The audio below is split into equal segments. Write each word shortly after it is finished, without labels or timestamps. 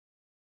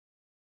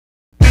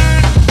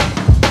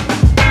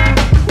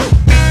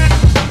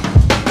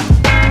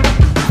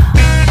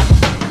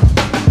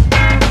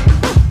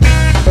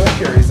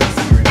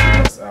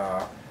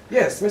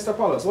Yes, Mr.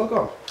 Paulus,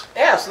 welcome.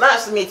 Yes,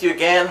 nice to meet you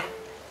again.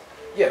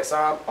 Yes,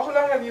 how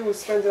long have you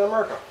spent in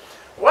America?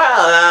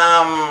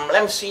 Well,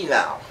 let me see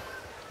now.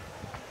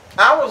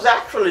 I was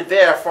actually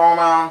there for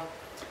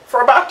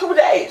about 2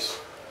 days.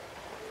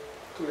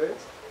 2 days?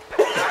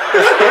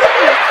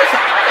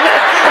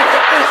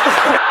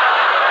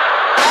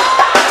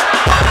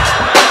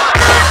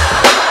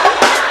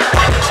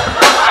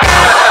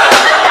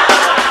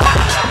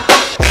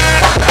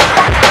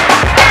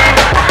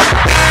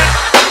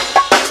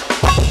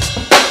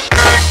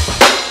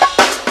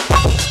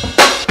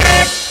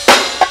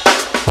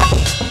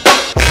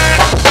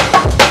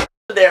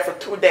 There for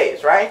 2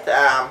 days, right?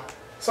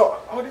 So,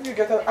 how did you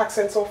get an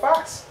accent so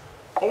fast?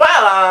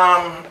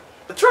 Well,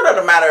 the truth of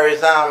the matter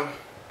is, all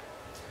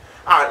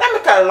right, let me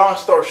cut a long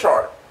story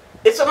short.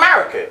 It's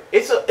America.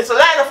 It's a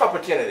land of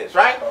opportunities,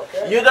 right?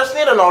 Okay. You just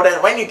need to know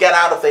that when you get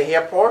out of the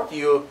airport,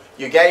 you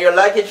get your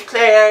luggage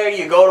clear,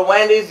 you go to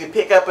Wendy's, you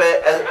pick up a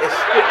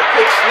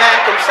quick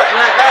snack or something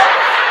like that,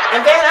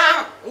 and then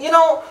you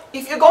know,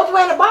 if you go to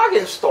any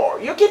bargain store,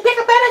 you can pick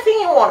up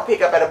anything you want to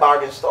pick up at a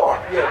bargain store.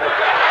 Yeah, but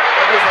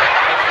what does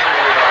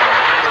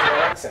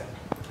that accent?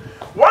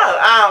 Well,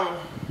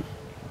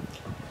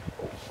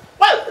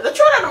 the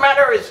truth of the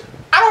matter is,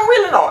 I don't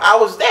really know. I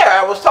was there.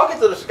 I was talking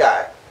to this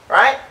guy,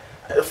 right?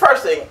 The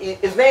first thing,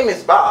 his name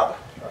is Bob.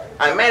 Right.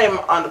 I met him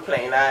on the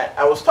plane.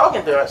 I was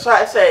talking to him. So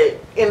I say,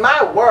 in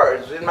my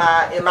words, in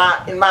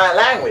my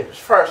language,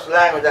 first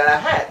language that I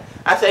had,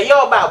 I say,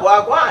 "Yo, Bob,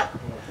 wagwan."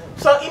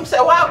 So he said,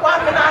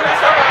 "Wagwan, me nah,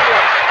 that's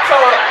wagwan." So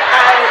I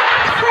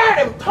heard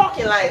him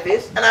talking like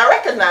this, and I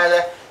recognized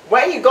that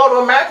when you go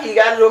to America, you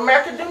got to do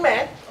American do,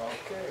 man.